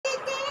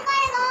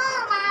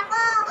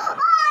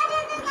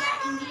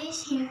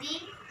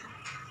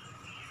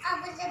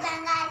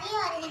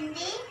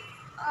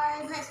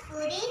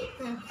भोजपुरी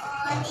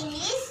और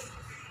इंग्लिश।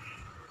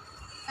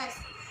 बस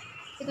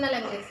कितना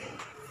लैंग्वेज।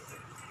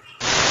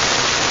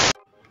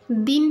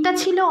 দিনটা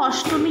ছিল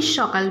অষ্টমীর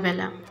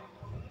সকালবেলা।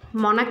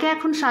 মনাকে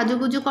এখন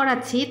সাজুগুজু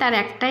করাচ্ছি, তার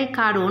একটাই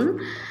কারণ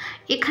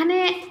এখানে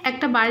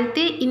একটা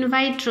বাড়িতে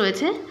ইনভাইট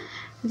রয়েছে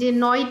যে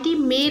 9টি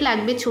মেয়ে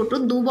লাগবে, ছোট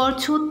 2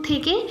 বছর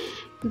থেকে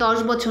 10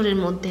 বছরের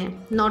মধ্যে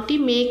 9টি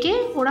মেয়েকে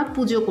ওরা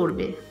পুজো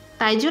করবে।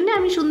 তাই জন্য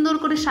আমি সুন্দর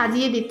করে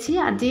সাজিয়ে দিচ্ছি।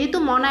 আর যেহেতু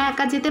মনা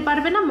একা যেতে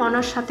পারবে না,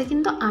 মনার সাথে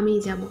কিন্তু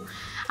আমিই যাব।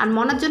 আর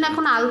মনার জন্য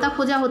এখন আলতা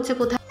খোঁজা হচ্ছে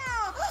কোথায়।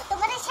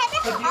 তোমাদের সাথে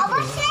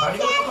অবশ্যই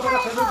শেয়ার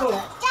করব।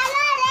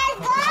 চলো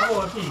লেটস গো।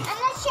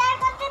 আমরা শেয়ার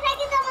করতে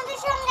থাকি তোমাদের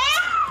সঙ্গে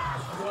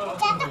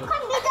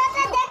যতক্ষণ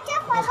ভিডিওটা দেখছো।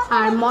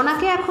 আর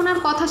মনাকে এখন আর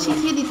কথা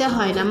শিখিয়ে দিতে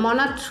হয় না,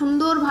 মনা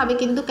সুন্দরভাবে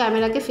কিন্তু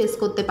ক্যামেরাকে ফেস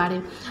করতে পারে।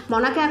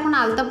 মনাকে এখন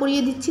আলতা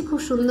পরিয়ে দিচ্ছি খুব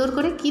সুন্দর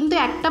করে। কিন্তু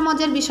একটা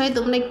মজার বিষয়,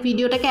 তোমরা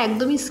ভিডিওটাকে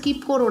একদমই স্কিপ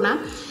করো না।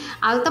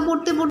 আলতা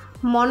পরতে পরতে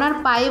মনার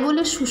পায়ে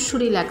বলে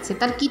সুরসুরি লাগছে,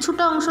 তার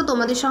কিছুটা অংশ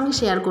তোমাদের সঙ্গে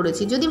শেয়ার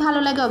করেছি। যদি ভালো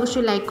লাগে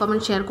অবশ্যই লাইক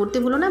কমেন্ট শেয়ার করতে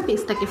ভুলো না,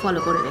 পেজটাকে ফলো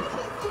করে রেখো।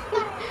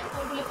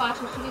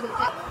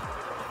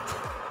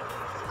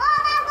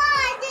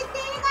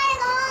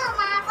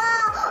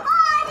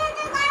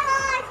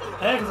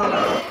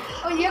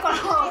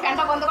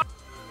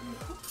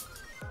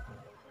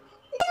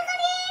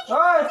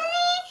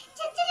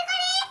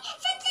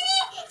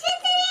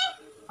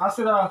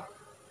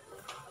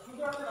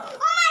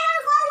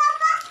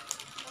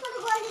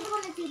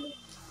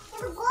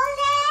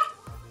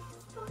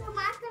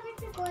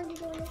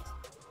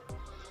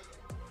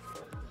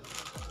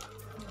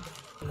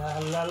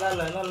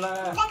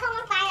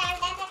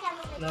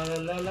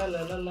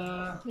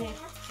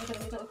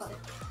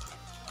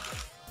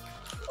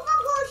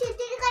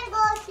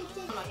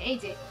 এই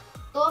যে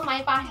তো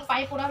মায়ের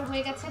পায়ে পোড়ার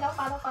হয়ে গেছে। দাও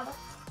পা দাও, পা দাও,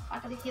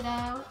 পাটা দেখিয়ে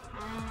দাও,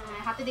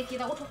 হাতে দেখিয়ে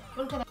দাও, ওঠো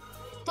উঠে দাও।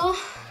 তো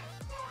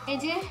এই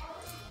যে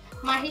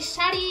মাহির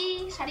শাড়ি,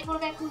 শাড়ি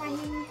পরবে এখন মাহি।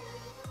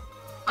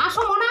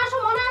 আসো মনা, আসো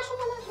মনা, আসো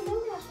মনা, আসো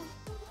জলদি আসো।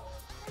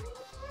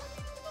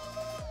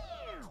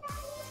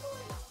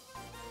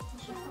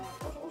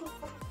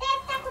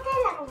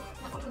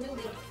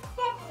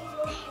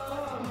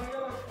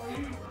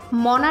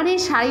 মনার এই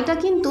শাড়িটা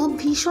কিন্তু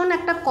ভীষণ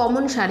একটা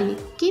কমন শাড়ি,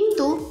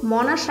 কিন্তু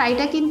মনার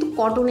শাড়িটা কিন্তু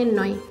কটনের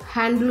নয়,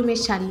 হ্যান্ডলুমের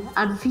শাড়ি,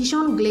 আর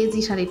ভীষণ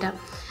গ্লেজি শাড়িটা।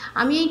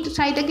 আমি এই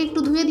শাড়িটাকে একটু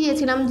ধুয়ে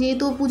দিয়েছিলাম,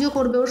 যেহেতু পুজো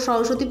করবে, ওর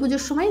সরস্বতী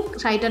পুজোর সময়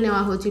শাড়িটা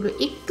নেওয়া হয়েছিল,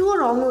 একটুও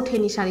রং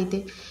ওঠেনি শাড়িতে।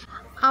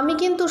 আমি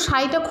কিন্তু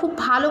শাড়িটা খুব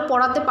ভালো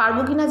পরাতে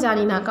পারবো কি না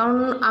জানি না, কারণ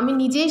আমি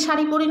নিজেই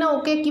শাড়ি পরি না,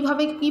 ওকে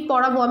কিভাবে কি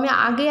পরাবো। আমি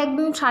আগে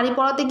একদিন শাড়ি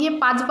পরাতে গিয়ে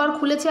 5 বার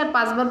খুলেছি আর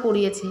 5 বার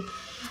পরিয়েছি।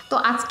 তো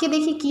আজকে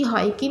দেখি কি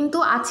হয়। কিন্তু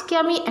আজকে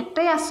আমি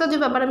একটাই আশ্চর্য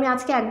ব্যাপার, আমি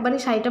আজকে একবারই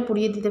শাড়িটা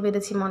পরিয়ে দিতে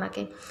পেরেছি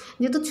মনাকে।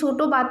 যেহেতু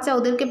ছোটো বাচ্চা,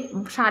 ওদেরকে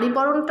শাড়ি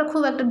পরানোটা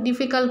খুব একটা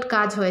ডিফিকাল্ট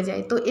কাজ হয়ে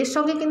যায়। তো এর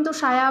সঙ্গে কিন্তু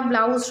সায়া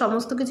ব্লাউজ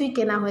সমস্ত কিছুই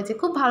কেনা হয়েছে।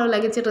 খুব ভালো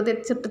লাগেছে ওদের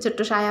ছোট্ট ছোট্ট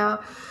সায়া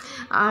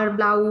আর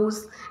ব্লাউজ।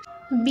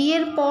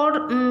 বিয়ের পর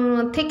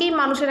থেকেই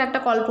মানুষের একটা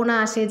কল্পনা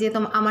আসে যে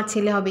আমার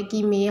ছেলে হবে কি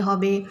মেয়ে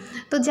হবে।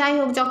 তো যাই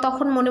হোক,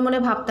 তখন মনে মনে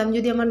ভাবতাম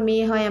যদি আমার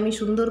মেয়ে হয় আমি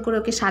সুন্দর করে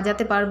ওকে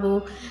সাজাতে পারবো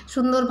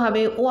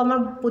সুন্দরভাবে, ও আমার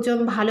প্রচুর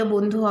ভালো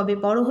বন্ধু হবে।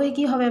 বড় হয়ে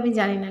কি হবে আমি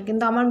জানি না,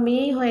 কিন্তু আমার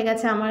মেয়েই হয়ে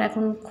গেছে আমার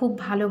এখন খুব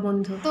ভালো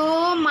বন্ধু। তো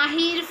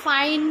মাহির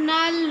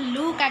ফাইনাল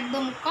লুক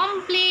একদম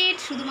কমপ্লিট,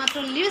 শুধুমাত্র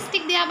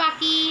লিপস্টিক দেওয়া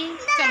বাকি।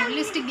 চলো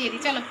লিপস্টিক দিয়ে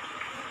দিই, চলো।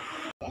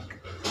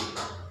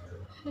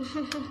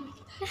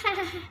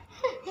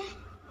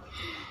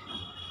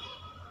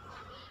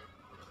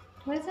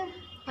 হয়েছে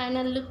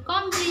ফাইনাল লুক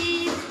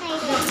কমপ্লিট।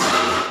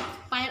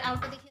 পায়ের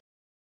আলতা দেখে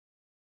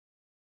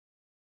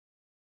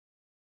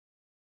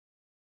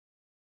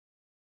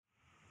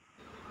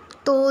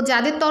তো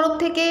যাদের তরফ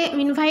থেকে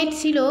ইনভাইট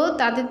ছিল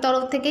তাদের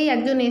তরফ থেকেই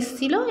একজন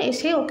এসেছিল,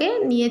 এসে ওকে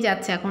নিয়ে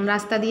যাচ্ছে। এখন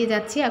রাস্তা দিয়ে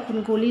যাচ্ছি, এখন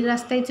গলির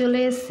রাস্তায় চলে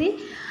এসেছি।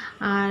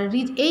 আর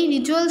এই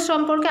রিচুয়াল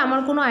সম্পর্কে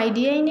আমার কোনো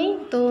আইডিয়াই নেই,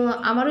 তো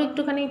আমারও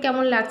একটুখানি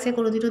কেমন লাগছে,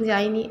 কোনোদিনও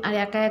যাইনি আর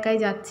একা একাই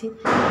যাচ্ছি।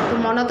 তো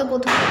মনা তো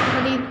প্রথমে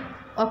একটুখানি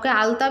ওকে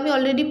আলতা আমি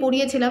অলরেডি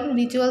পরিয়েছিলাম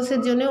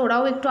রিচুয়ালসের জন্য,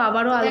 ওরাও একটু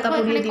আবারও আলতা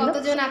পরিয়ে দিল।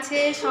 কতজন আছে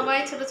সবাই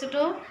ছোট ছোট,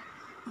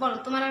 বলো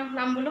তোমার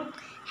নাম বলো।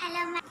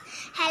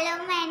 Hello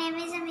my name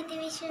is Amit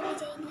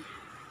विश्वविजयनी।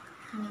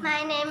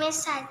 My name is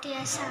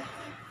सात्विया।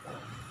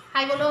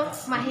 हाय बोलो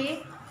माही,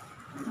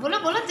 बोलो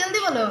बोलो जल्दी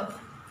बोलो,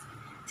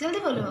 जल्दी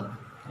बोलो।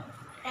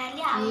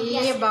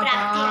 ये बाबा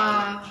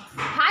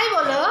हाय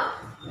बोलो,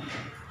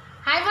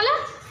 हाय बोलो,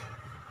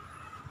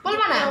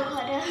 बोलबा ना,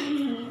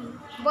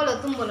 बोलो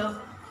तुम बोलो।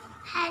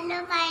 Hello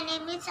my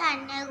name is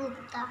Anya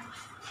Gupta.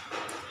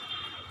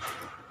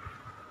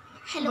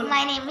 Hello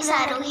my name is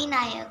Aarohi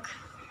Nayak.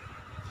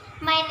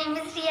 My name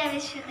is Riya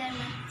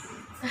Vishwakarma.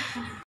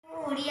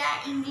 Odia,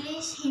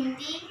 English,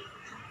 Hindi,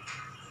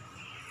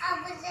 अब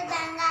मुझे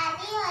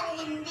बंगाली और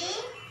हिंदी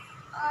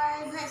और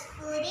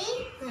भोजपुरी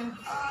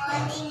और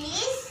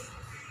इंग्लिश।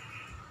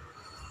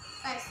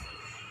 बस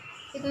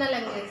कितना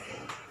लैंग्वेज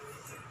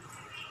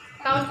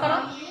काउंट करो।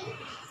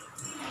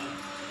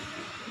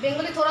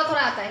 बंगाली थोड़ा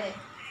थोड़ा आता है।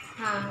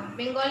 हाँ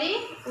बंगाली,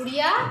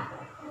 उड़िया,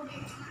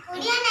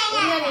 उड़िया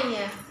नहीं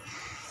है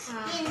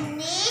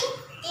हिंदी,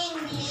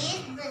 इंग्लिश,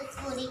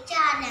 भोजपुरी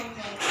 4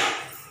 लैंग्वेज।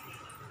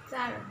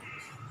 4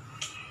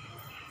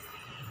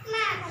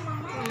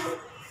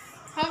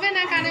 হবে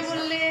না কানে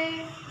বললে,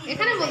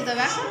 এখানে বলতে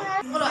হবে। এখন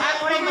বলো আর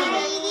পরে বলবে।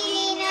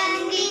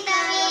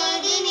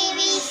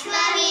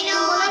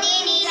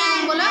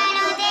 বলো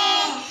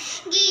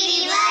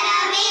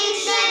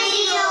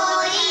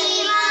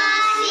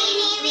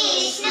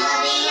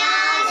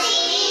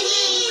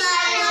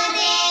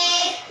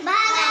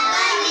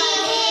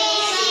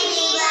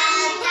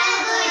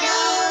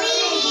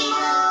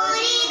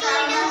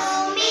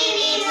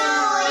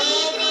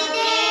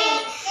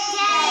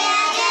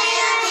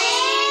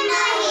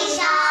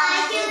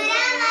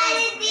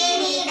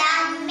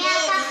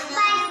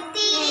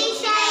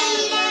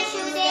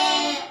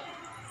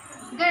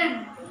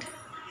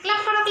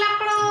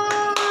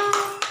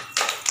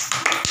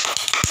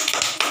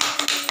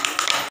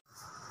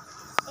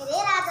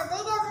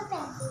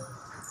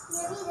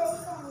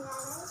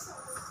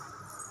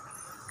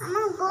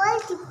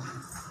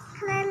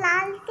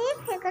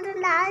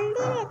लाल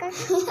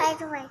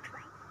व्हाइट व्हाइट।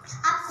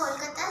 आप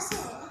कोलकाता से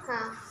हैं?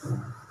 हाँ।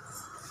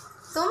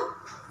 तुम?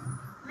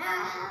 मैं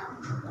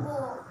वो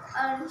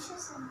ओडिशा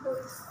से।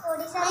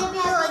 ओडिशा में भी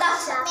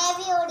ओडिशा। मैं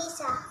भी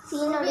ओडिशा।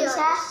 3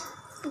 ओडिशा,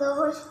 2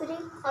 भोजपुरी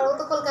और वो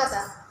तो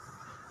कोलकाता।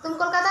 तुम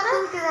कोलकाता ना?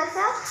 तुम किधर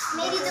से?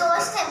 मेरी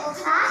दोस्त है वो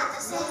भी कोलकाता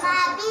से।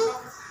 मैं भी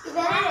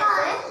इधर रहते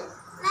हैं।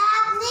 मैं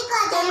अपनी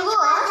तेलुगु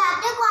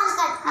जाते कॉल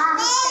करता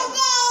हूं।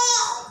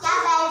 क्या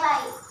बाय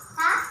बाय?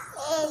 हां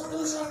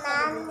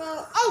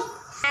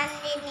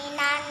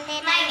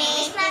My name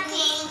is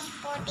nothing.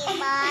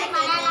 हमारा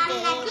नाम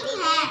nothing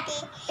है।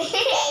 nothing।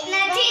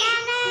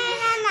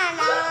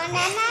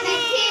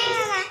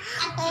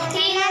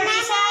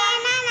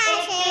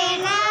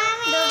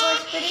 दो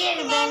भोजपुरी एक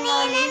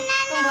bengali।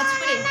 तुम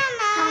भोजपुरी?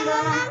 हम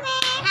दोनों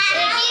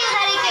एक ही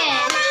घर के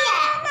हैं,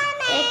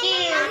 एक ही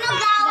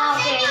गाँव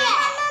के हैं।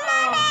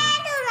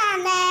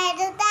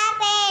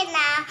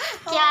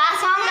 क्या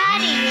सॉन्ग गा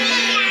रही है?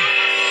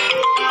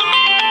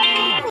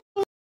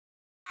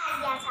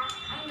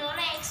 हम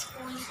दोनों एक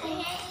स्कूल से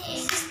हैं,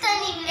 सिस्टर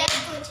ने भी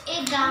कुछ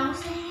एक गांव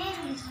से है,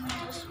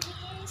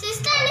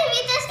 सिस्टर ने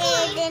भी तो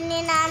स्कूल देने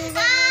नाम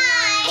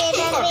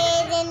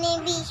देने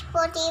बीच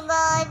पोटी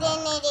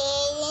देने रे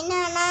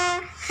नाना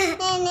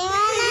देने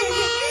वाला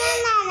ने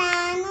नाना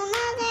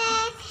नुना दे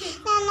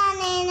नाना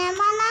ने ना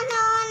मना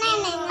दो ने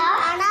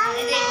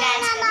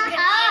नाना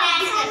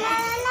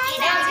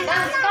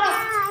डांस करो।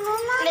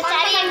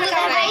 बेचारी हम लोग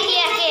भाई ही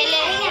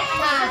अकेले,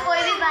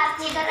 कोई भी बात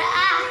नहीं कर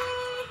रहा।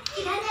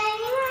 किधर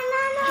जाएगी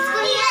नाना?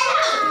 स्कूल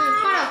जाएगी।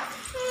 करो।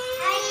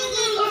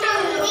 उठो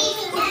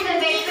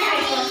बेड पे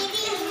बैठो।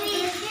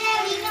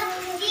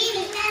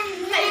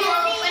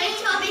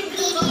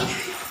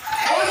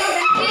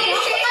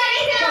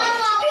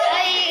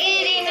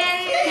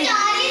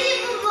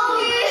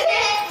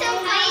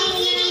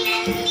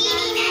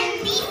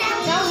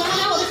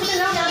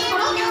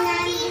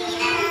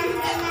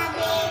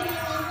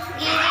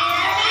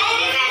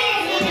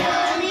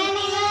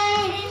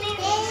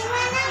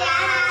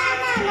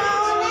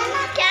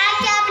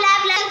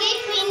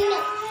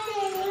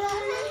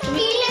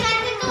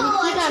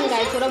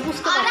 थोड़ा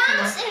बुझते पारছি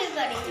না।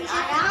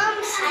 आराम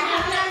से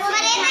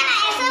पर एक ना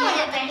ऐसा हो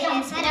जाता है,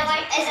 ऐसा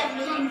व्हाइट ऐसा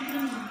ब्लू।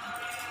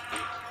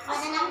 और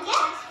नाम क्या?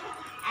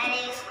 अरे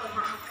इसको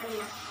बाहर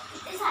करना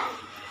इतने सारे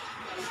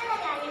कैसे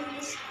लगा रही हूं?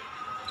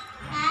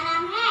 क्या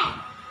नाम है?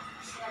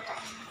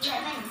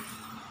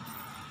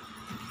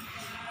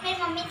 मेरी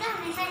मम्मी तो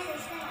हमेशा ऐसे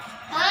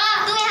हां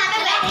तू यहां पे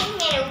बैठेगी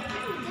मेरे ऊपर।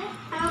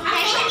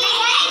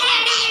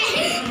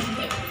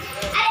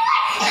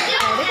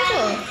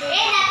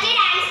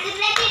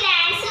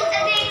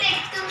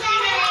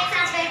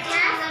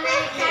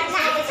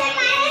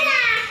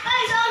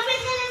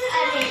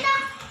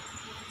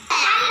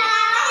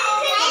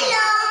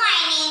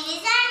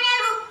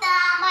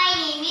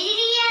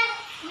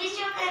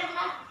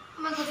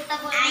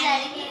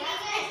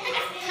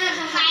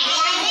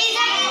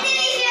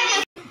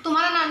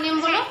 तुम्हारा नाम नेम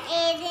बोलो।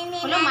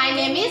 बोलो माय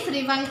नेम इज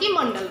रिवांकी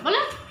मंडल। बोलो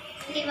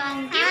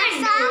रिवांकी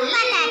मंडल।